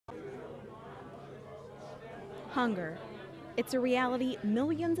Hunger. It's a reality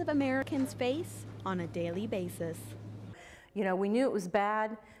millions of Americans face on a daily basis. You know, we knew it was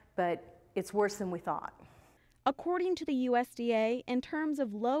bad, but it's worse than we thought. According to the USDA, in terms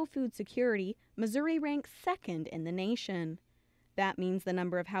of low food security, Missouri ranks second in the nation. That means the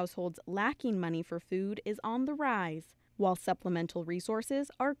number of households lacking money for food is on the rise, while supplemental resources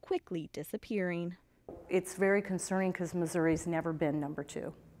are quickly disappearing. It's very concerning because Missouri's never been number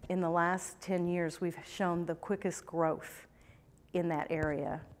 2. In the last 10 years, we've shown the quickest growth in that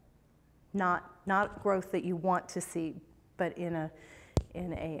area. Not growth that you want to see, but in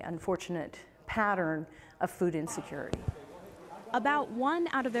a unfortunate pattern of food insecurity. About 1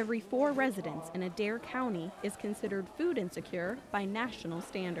 out of every 4 residents in Adair County is considered food insecure by national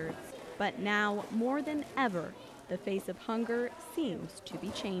standards. But now, more than ever, the face of hunger seems to be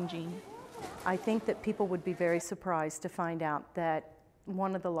changing. I think that people would be very surprised to find out that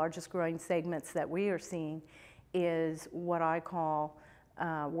one of the largest growing segments that we are seeing is what I call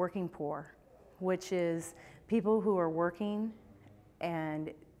working poor, which is people who are working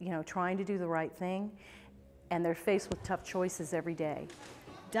and trying to do the right thing, and they're faced with tough choices every day.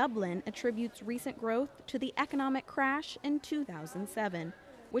 Dublin attributes recent growth to the economic crash in 2007,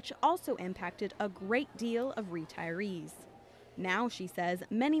 which also impacted a great deal of retirees. Now, she says,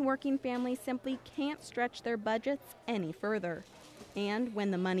 many working families simply can't stretch their budgets any further. And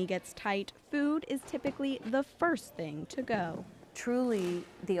when the money gets tight, food is typically the first thing to go. Truly,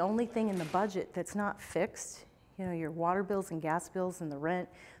 the only thing in the budget that's not fixed, your water bills and gas bills and the rent,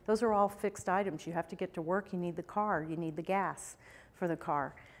 those are all fixed items. You have to get to work, you need the car, you need the gas for the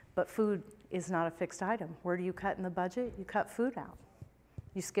car. But food is not a fixed item. Where do you cut in the budget? You cut food out.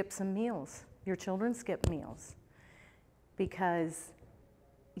 You skip some meals. Your children skip meals because,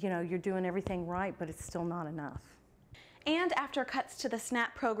 you're doing everything right, but it's still not enough. And after cuts to the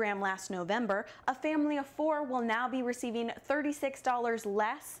SNAP program last November, a family of 4 will now be receiving $36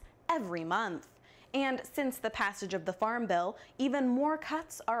 less every month. And since the passage of the Farm Bill, even more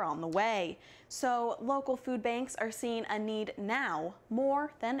cuts are on the way. So local food banks are seeing a need now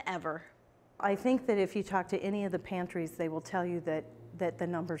more than ever. I think that if you talk to any of the pantries, they will tell you that the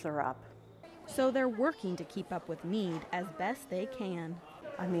numbers are up. So they're working to keep up with need as best they can.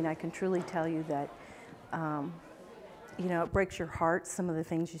 I mean, I can truly tell you that it breaks your heart, some of the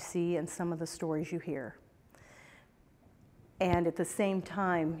things you see and some of the stories you hear. And at the same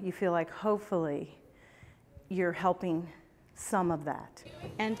time, you feel like hopefully you're helping some of that.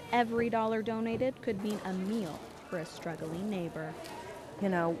 And every dollar donated could mean a meal for a struggling neighbor.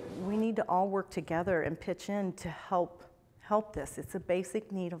 We need to all work together and pitch in to help this. It's a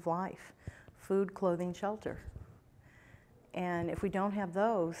basic need of life: food, clothing, shelter. And if we don't have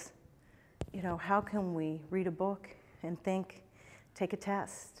those, how can we read a book and think, take a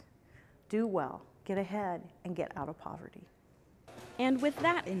test, do well, get ahead, and get out of poverty? And with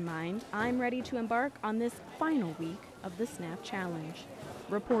that in mind, I'm ready to embark on this final week of the SNAP Challenge.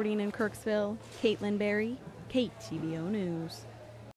 Reporting in Kirksville, Caitlin Berry, KTVO News.